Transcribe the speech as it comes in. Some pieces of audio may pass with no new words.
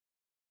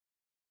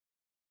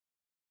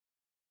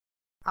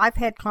I've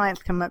had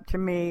clients come up to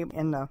me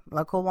in the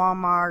local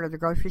Walmart or the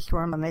grocery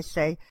store and they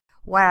say,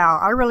 wow,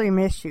 I really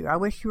miss you. I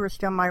wish you were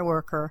still my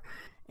worker.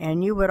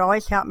 And you would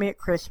always help me at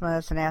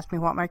Christmas and ask me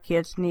what my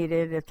kids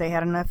needed, if they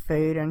had enough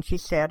food. And she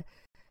said,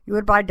 you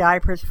would buy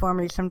diapers for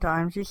me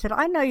sometimes. She said,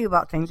 I know you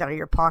bought things out of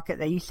your pocket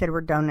that you said were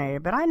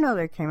donated, but I know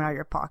they came out of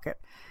your pocket.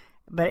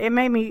 But it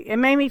made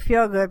me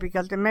feel good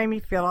because it made me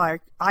feel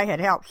like I had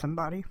helped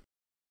somebody.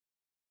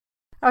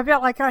 I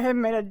felt like I had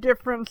made a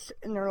difference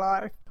in their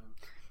life.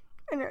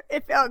 And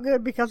it felt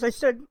good because they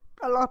said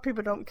a lot of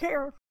people don't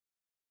care.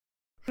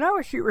 And I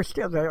wish you were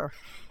still there.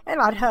 And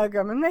I'd hug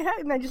them, and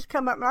they just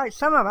come up.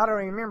 Some of them, I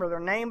don't even remember their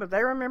name, but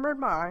they remembered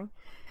mine.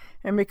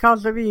 And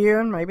because of you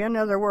and maybe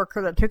another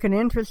worker that took an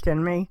interest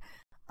in me,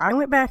 I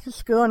went back to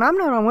school, and I'm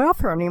not on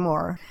welfare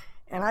anymore.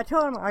 And I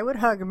told them I would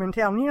hug them and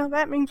tell them,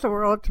 that means the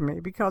world to me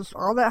because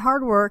all that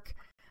hard work,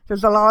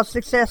 there's a lot of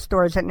success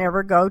stories that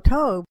never go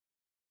told.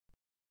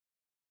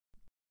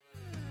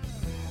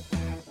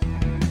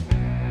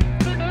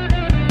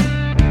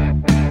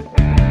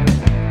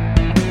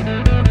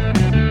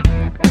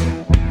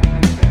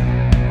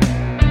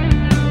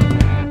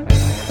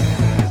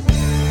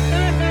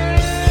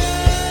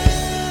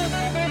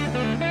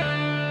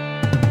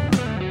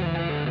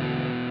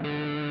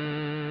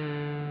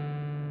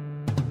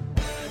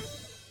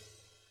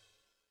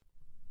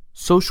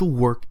 Social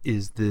work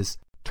is this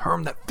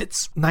term that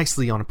fits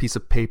nicely on a piece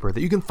of paper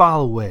that you can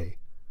file away.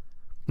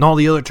 And all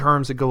the other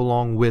terms that go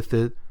along with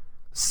it,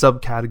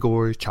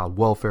 subcategories, child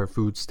welfare,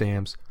 food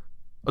stamps,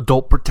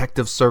 adult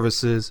protective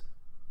services,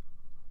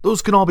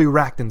 those can all be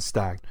racked and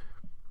stacked.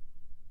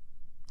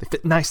 They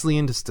fit nicely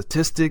into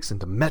statistics,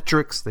 into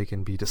metrics, they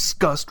can be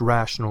discussed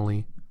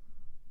rationally.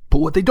 But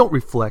what they don't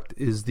reflect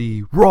is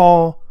the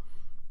raw,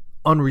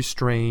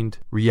 unrestrained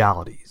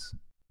realities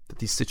that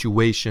these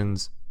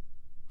situations,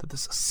 that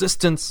this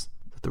assistance,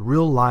 that the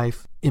real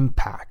life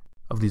impact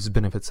of these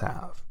benefits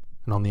have,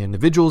 and on the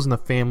individuals and the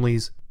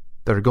families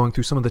that are going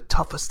through some of the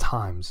toughest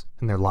times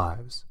in their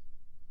lives.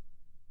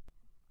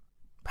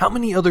 How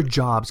many other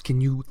jobs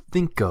can you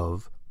think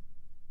of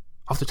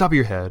off the top of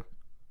your head,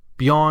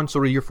 beyond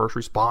sort of your first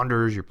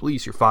responders, your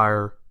police, your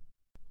fire,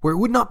 where it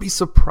would not be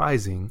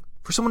surprising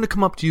for someone to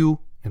come up to you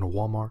in a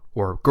Walmart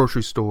or a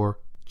grocery store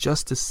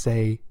just to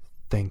say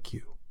thank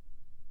you,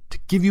 to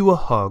give you a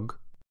hug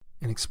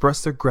and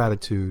express their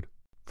gratitude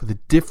for the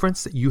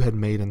difference that you had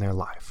made in their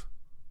life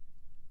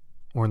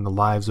or in the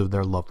lives of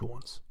their loved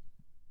ones?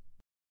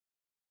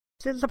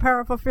 It's a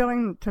powerful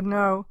feeling to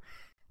know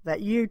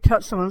that you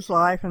touched someone's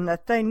life and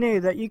that they knew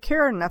that you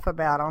cared enough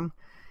about them.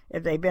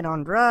 If they've been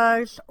on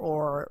drugs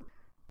or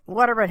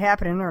whatever had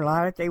happened in their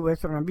life, they were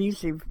an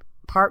abusive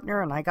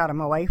partner, and I got them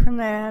away from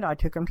that. I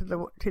took them to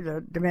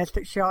the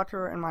domestic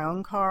shelter in my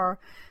own car,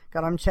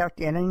 got them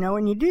checked in. And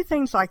when you do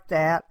things like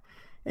that,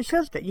 it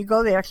shows that you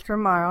go the extra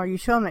mile. You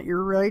show them that you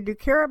really do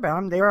care about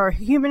them. They are a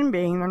human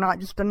being. They're not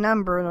just a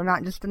number. They're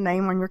not just a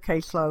name on your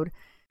caseload.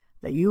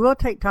 That you will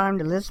take time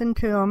to listen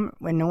to them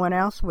when no one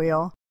else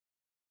will.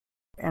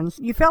 And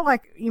you felt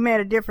like you made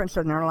a difference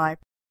in their life.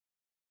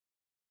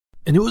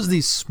 And it was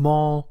these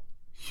small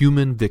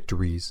human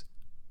victories,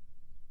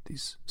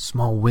 these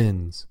small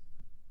wins,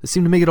 that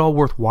seemed to make it all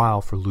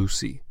worthwhile for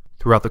Lucy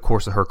throughout the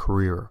course of her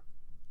career.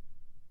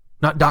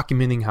 Not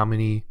documenting how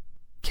many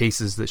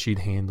cases that she'd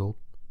handled,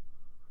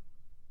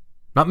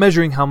 not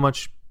measuring how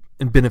much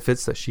in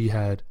benefits that she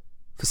had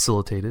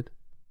facilitated,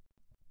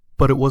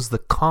 but it was the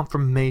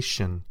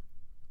confirmation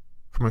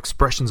from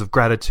expressions of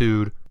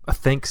gratitude, a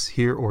thanks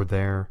here or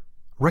there,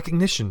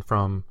 recognition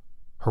from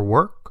her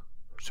work,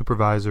 her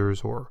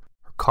supervisors, or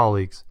her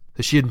colleagues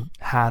that she had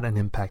had an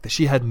impact, that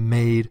she had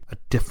made a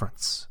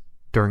difference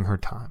during her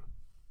time.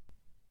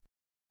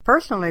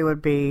 Personally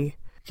would be,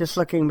 just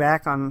looking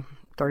back on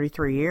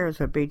 33 years,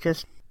 would be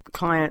just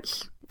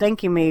clients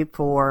thanking me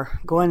for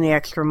going the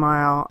extra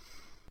mile,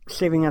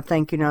 receiving a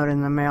thank you note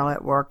in the mail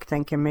at work,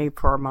 thanking me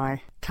for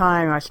my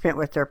time I spent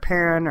with their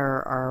parent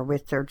or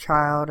with their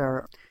child.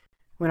 Or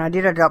when I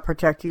did adult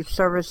protective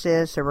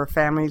services, there were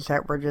families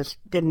that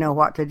didn't know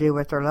what to do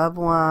with their loved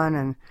one,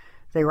 and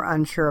they were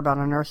unsure about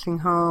a nursing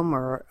home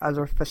or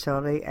other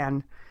facility.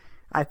 And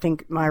I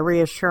think my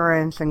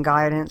reassurance and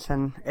guidance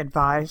and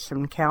advice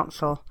and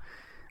counsel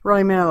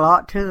really meant a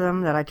lot to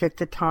them, that I took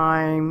the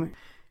time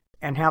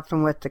and helped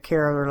them with the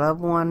care of their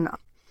loved one.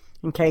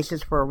 In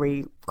cases where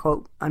we,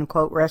 quote,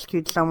 unquote,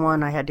 rescued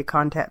someone, I had to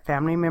contact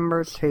family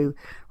members who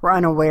were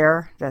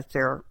unaware that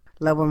their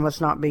loved one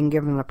was not being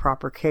given the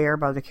proper care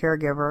by the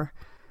caregiver.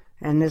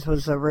 And this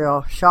was a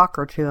real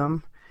shocker to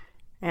them.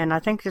 And I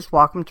think just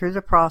walk them through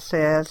the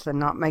process and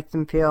not make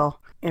them feel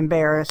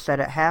embarrassed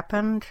that it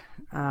happened,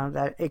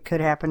 that it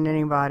could happen to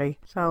anybody.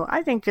 So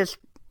I think just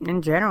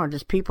in general,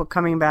 just people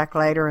coming back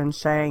later and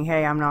saying,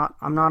 hey, I'm not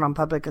on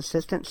public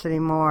assistance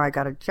anymore. I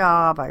got a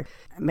job. I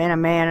met a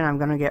man and I'm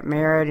going to get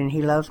married and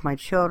he loves my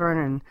children.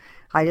 And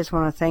I just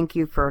want to thank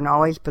you for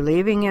always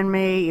believing in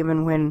me.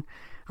 Even when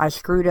I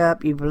screwed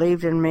up, you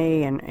believed in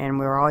me and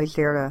were always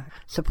there to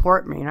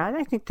support me. And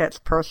I think that's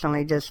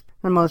personally just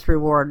the most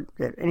reward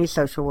that any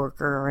social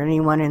worker or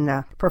anyone in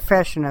the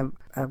profession of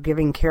of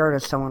giving care to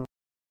someone.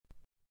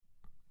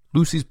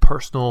 Lucy's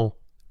personal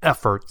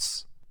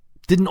efforts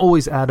didn't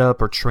always add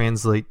up or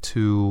translate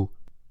to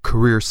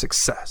career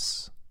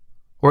success,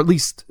 or at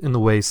least in the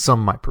way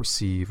some might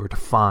perceive or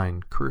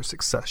define career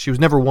success. She was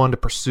never one to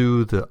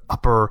pursue the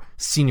upper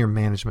senior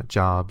management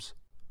jobs.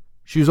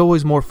 She was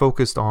always more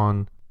focused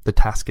on the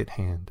task at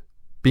hand,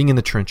 being in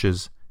the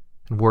trenches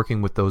and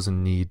working with those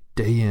in need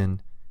day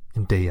in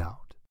and day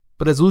out.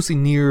 But as Lucy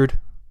neared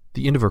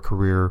the end of her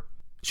career,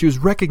 she was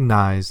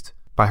recognized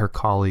by her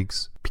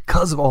colleagues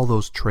because of all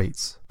those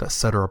traits that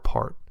set her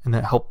apart and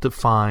that helped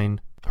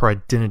define her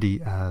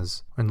identity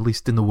as, or at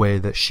least in the way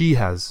that she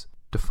has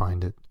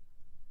defined it,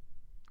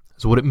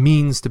 as what it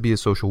means to be a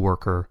social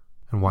worker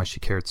and why she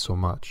cared so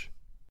much.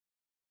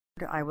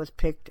 I was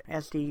picked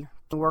as the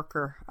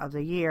Worker of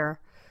the Year.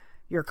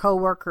 Your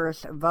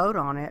co-workers vote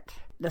on it.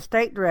 The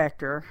state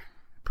director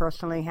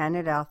personally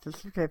handed out the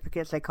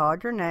certificates. They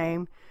called your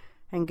name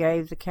and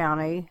gave the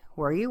county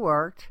where you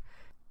worked,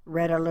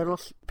 read a little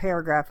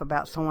paragraph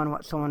about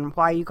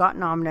why you got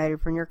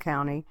nominated from your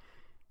county.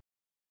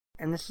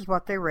 And this is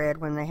what they read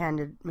when they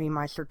handed me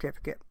my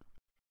certificate.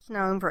 She's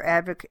known for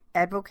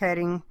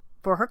advocating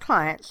for her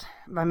clients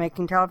by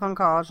making telephone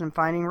calls and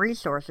finding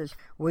resources.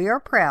 We are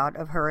proud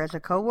of her as a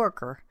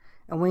co-worker,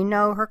 and we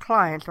know her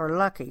clients are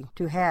lucky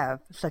to have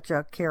such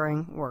a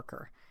caring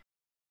worker.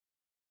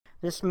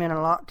 This meant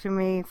a lot to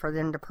me for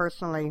them to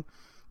personally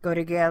go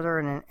together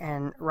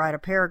and write a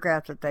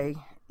paragraph that they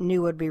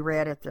knew would be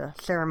read at the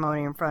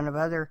ceremony in front of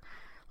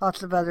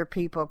lots of other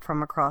people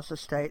from across the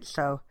state.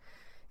 So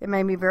it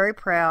made me very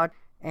proud.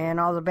 And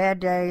all the bad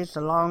days,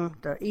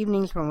 the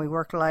evenings when we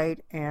worked late,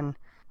 and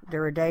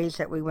there were days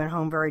that we went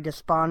home very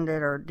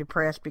despondent or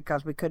depressed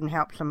because we couldn't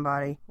help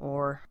somebody,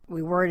 or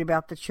we worried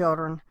about the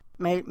children,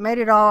 made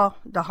it all,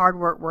 the hard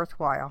work,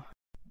 worthwhile.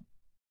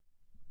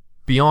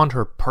 Beyond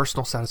her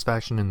personal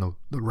satisfaction and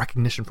the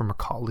recognition from her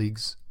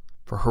colleagues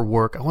for her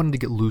work, I wanted to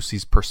get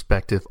Lucy's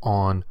perspective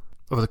on,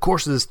 over the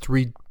course of this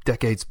 3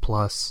 decades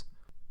plus,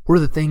 what are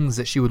the things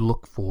that she would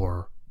look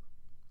for,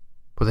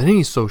 or that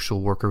any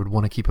social worker would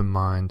want to keep in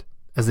mind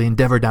as they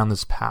endeavor down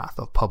this path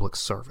of public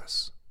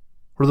service?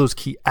 What are those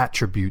key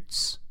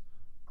attributes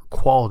or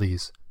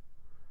qualities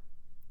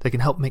that can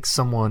help make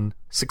someone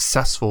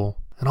successful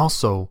and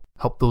also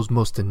help those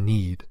most in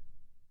need?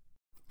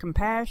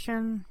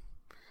 Compassion,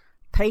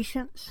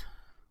 patience,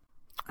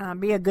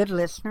 be a good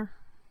listener.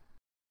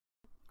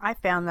 I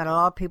found that a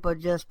lot of people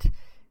just,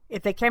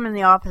 if they came in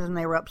the office and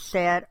they were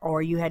upset,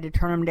 or you had to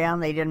turn them down,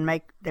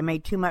 they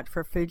made too much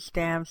for food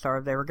stamps,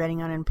 or they were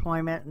getting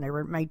unemployment and they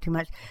were made too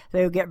much,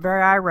 they would get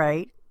very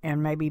irate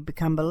and maybe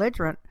become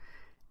belligerent.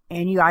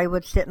 And I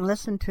would sit and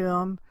listen to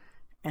them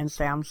and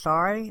say, I'm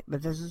sorry,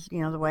 but this is,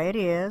 the way it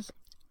is.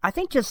 I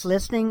think just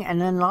listening, and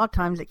then a lot of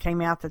times it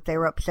came out that they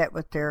were upset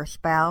with their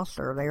spouse,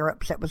 or they were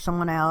upset with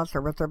someone else,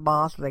 or with their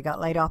boss, or they got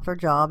laid off their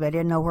job. They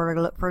didn't know where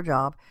to look for a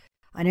job.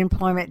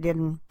 Unemployment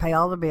didn't pay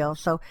all the bills.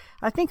 So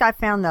I think I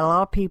found that a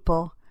lot of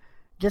people,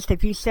 just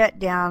if you sat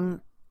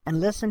down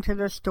and listened to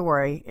their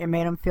story, it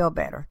made them feel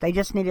better. They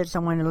just needed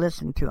someone to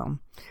listen to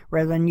them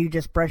rather than you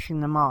just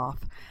brushing them off.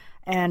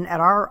 And at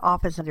our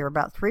office, there were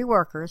about 3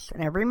 workers,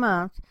 and every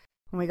month,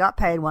 when we got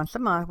paid once a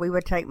month, we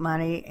would take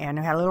money and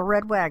had a little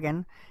red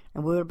wagon,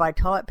 and we would buy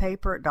toilet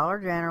paper at Dollar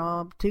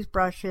General,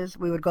 toothbrushes.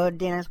 We would go to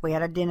dentists. We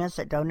had a dentist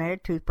that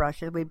donated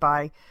toothbrushes. We'd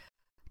buy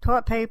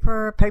toilet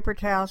paper, paper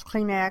towels,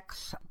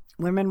 Kleenex.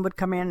 Women would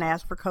come in and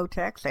ask for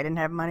Kotex. They didn't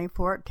have money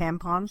for it,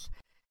 tampons.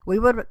 We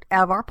would,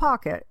 out of our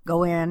pocket,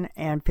 go in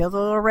and fill the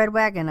little red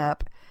wagon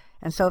up.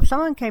 And so if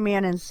someone came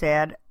in and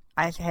said,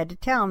 I had to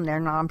tell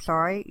them, I'm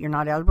sorry, you're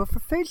not eligible for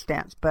food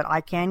stamps, but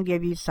I can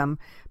give you some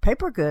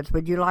paper goods.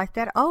 Would you like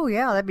that? Oh,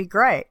 yeah, that'd be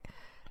great.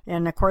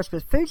 And, of course,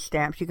 with food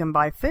stamps, you can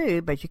buy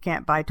food, but you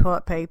can't buy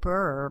toilet paper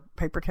or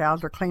paper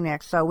towels or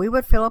Kleenex. So we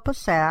would fill up a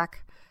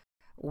sack.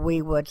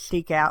 We would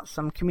seek out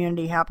some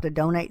community help to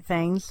donate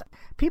things.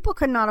 People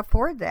could not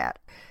afford that.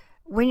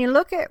 When you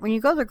go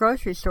to the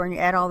grocery store and you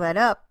add all that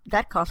up,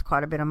 that costs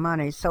quite a bit of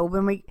money. So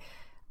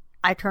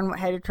I had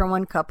to turn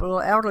one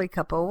little elderly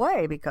couple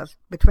away because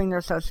between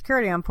their Social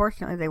Security,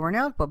 unfortunately, they weren't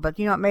eligible. But,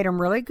 it made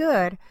them really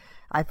good.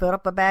 I filled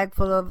up a bag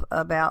full of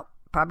about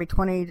probably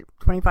 $20,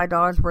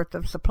 $25 worth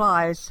of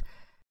supplies.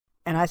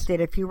 And I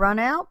said, if you run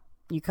out,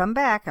 you come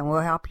back and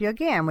we'll help you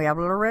again. We have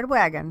a little red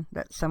wagon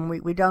that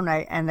we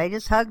donate. And they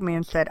just hugged me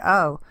and said,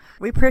 oh,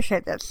 we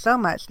appreciate that so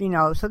much,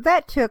 So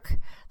that took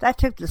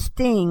the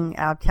sting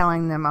out of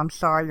telling them, I'm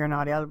sorry, you're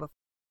not eligible.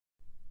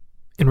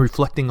 In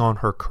reflecting on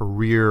her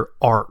career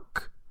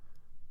arc,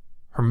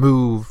 her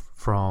move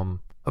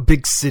from a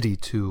big city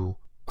to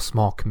a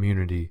small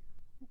community,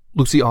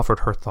 Lucy offered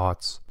her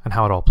thoughts on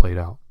how it all played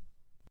out.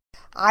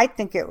 I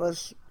think it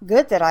was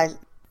good that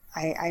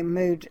I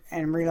moved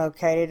and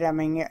relocated. I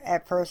mean,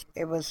 at first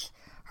it was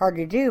hard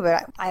to do,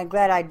 but I'm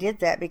glad I did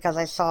that because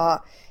I saw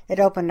it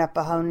opened up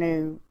a whole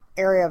new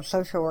area of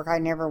social work I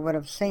never would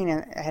have seen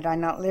had I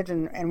not lived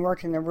and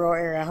worked in the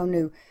rural area, a whole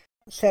new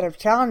set of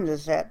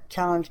challenges that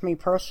challenged me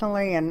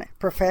personally and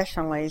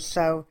professionally.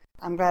 So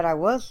I'm glad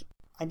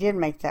I did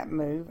make that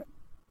move.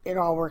 it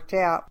all worked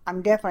out.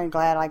 I'm definitely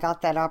glad I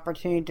got that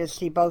opportunity to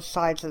see both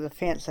sides of the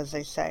fence, as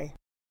they say.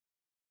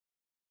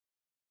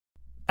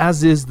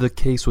 As is the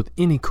case with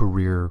any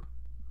career,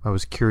 I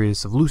was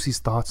curious of Lucy's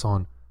thoughts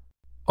on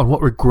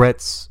what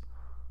regrets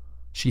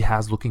she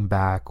has looking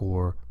back,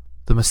 or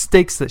the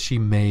mistakes that she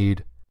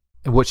made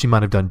and what she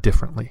might have done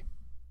differently.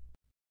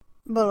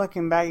 But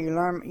looking back, you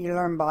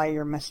learn by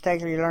your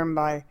mistakes, or you learn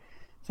by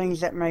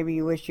things that maybe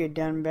you wish you had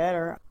done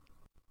better.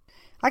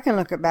 I can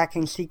look back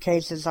and see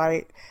cases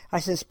I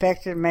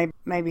suspected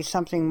maybe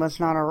something was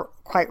not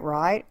quite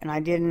right, and I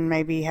didn't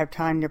maybe have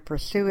time to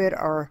pursue it,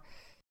 or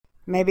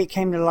maybe it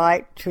came to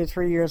light 2 or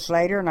 3 years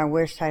later, and I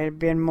wished I had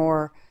been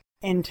more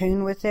in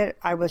tune with it.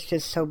 I was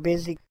just so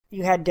busy.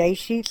 You had day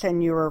sheets,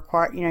 and you were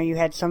you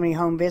had so many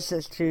home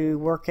visits to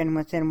work in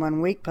within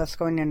 1 week, plus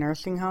going to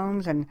nursing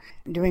homes and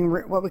doing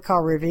what we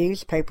call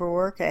reviews,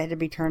 paperwork that had to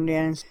be turned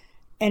in.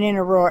 And in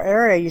a rural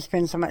area, you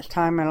spend so much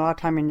time, and a lot of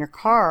time in your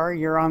car.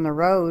 You're on the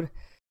road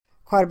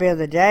quite a bit of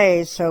the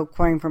day, so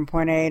going from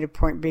point A to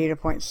point B to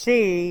point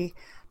C,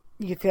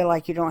 you feel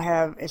like you don't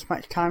have as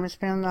much time to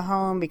spend in the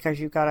home because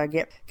you've got to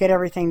get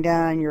everything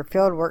done, your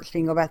field work, so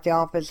you can go back to the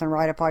office and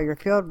write up all your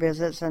field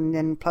visits, and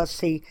then plus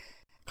see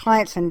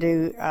clients and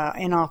do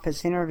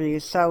in-office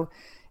interviews. So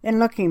in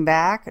looking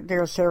back,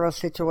 there are several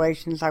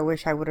situations I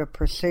wish I would have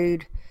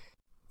pursued,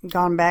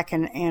 gone back,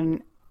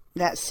 and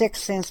that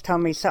sixth sense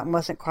told me something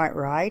wasn't quite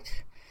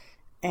right.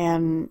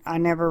 And I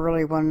never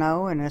really will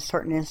know in a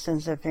certain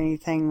instance if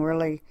anything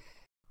really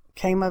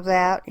came of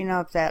that.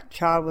 If that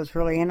child was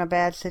really in a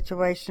bad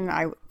situation,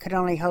 I could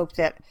only hope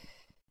that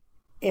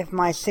if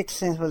my sixth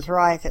sense was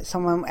right, that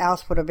someone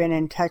else would have been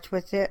in touch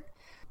with it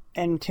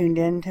and tuned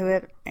into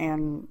it,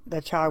 and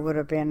the situation would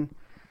have been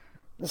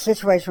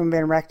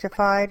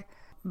rectified.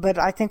 But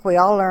I think we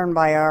all learn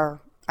by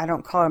I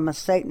don't call it a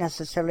mistake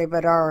necessarily,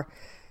 but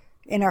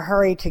in a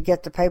hurry to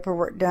get the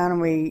paperwork done,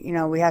 we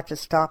have to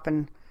stop,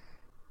 and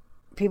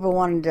people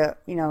wanted to,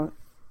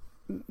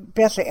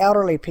 especially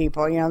elderly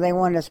people, they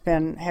wanted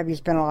to have you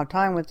spend a lot of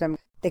time with them.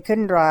 They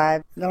couldn't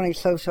drive. The only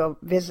social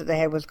visit they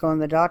had was going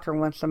to the doctor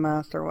once a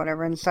month or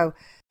whatever. And so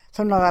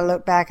sometimes I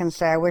look back and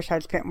say, I wish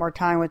I'd spent more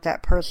time with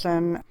that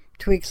person.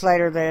 2 weeks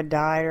later, they had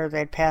died, or they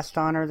had passed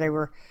on, or they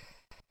were,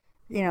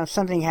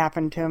 something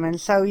happened to them. And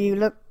so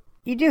you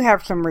do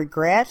have some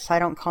regrets. I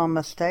don't call them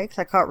mistakes.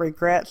 I call it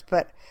regrets.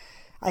 But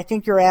I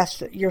think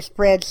you're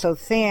spread so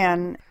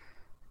thin,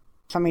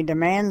 so many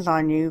demands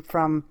on you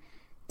from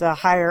the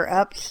higher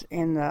ups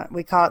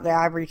we call it the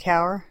ivory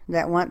tower,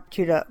 that want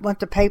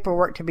the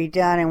paperwork to be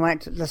done and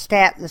want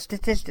the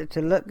statistics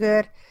to look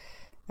good,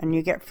 and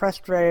you get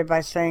frustrated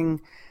by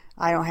saying,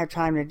 I don't have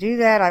time to do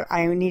that.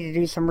 I need to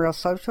do some real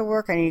social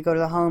work. I need to go to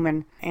the home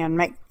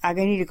I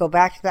need to go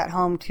back to that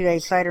home 2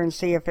 days later and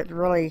see if it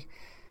really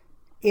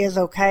is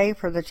okay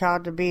for the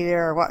child to be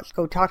there, or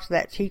go talk to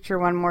that teacher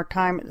one more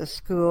time at the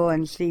school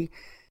and see.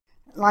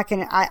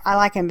 I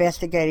like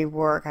investigative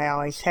work. I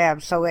always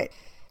have. So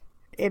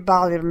it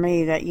bothered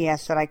me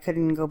that I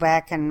couldn't go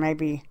back, and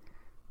maybe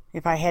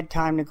if I had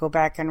time to go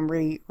back and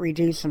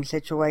redo some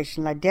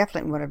situations, I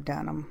definitely would have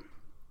done them.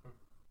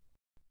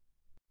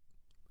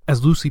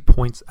 As Lucy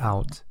points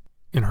out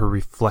in her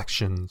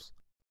reflections,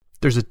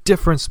 there's a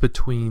difference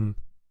between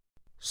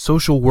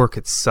social work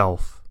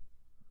itself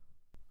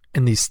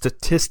and the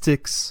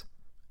statistics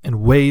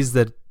and ways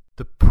that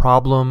the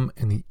problem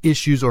and the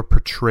issues are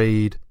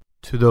portrayed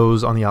to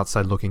those on the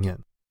outside looking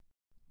in.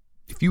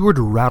 If you were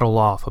to rattle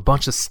off a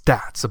bunch of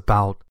stats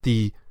about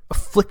the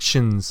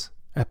afflictions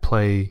at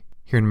play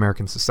here in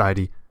American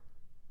society,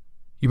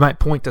 you might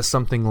point to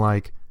something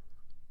like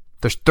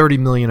there's 30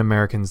 million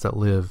Americans that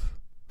live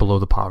below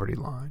the poverty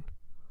line.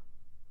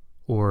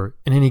 Or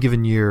in any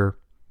given year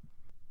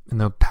in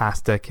the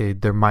past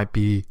decade, there might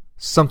be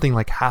something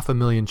like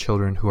 500,000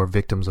 children who are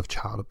victims of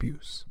child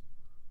abuse.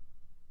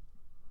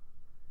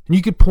 And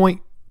you could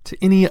point to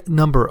any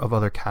number of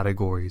other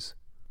categories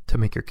to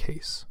make your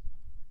case.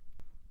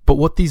 But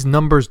what these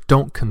numbers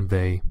don't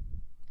convey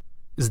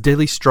is the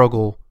daily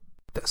struggle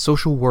that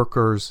social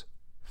workers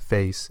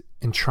face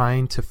in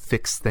trying to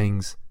fix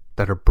things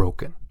that are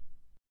broken,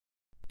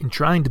 in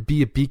trying to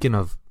be a beacon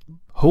of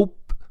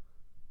hope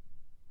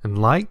and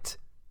light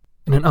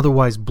in an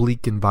otherwise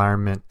bleak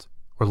environment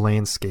or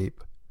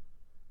landscape,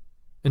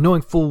 and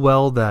knowing full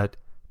well that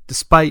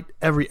despite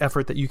every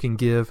effort that you can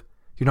give,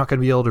 you're not going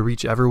to be able to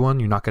reach everyone,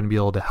 you're not going to be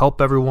able to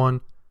help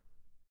everyone,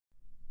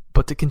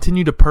 but to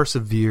continue to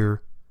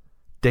persevere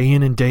day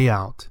in and day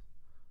out,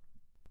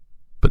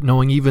 but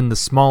knowing even the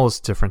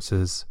smallest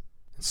differences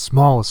and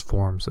smallest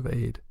forms of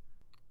aid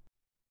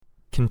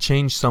can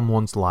change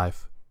someone's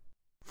life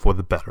for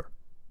the better.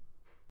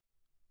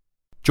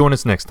 Join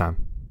us next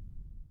time.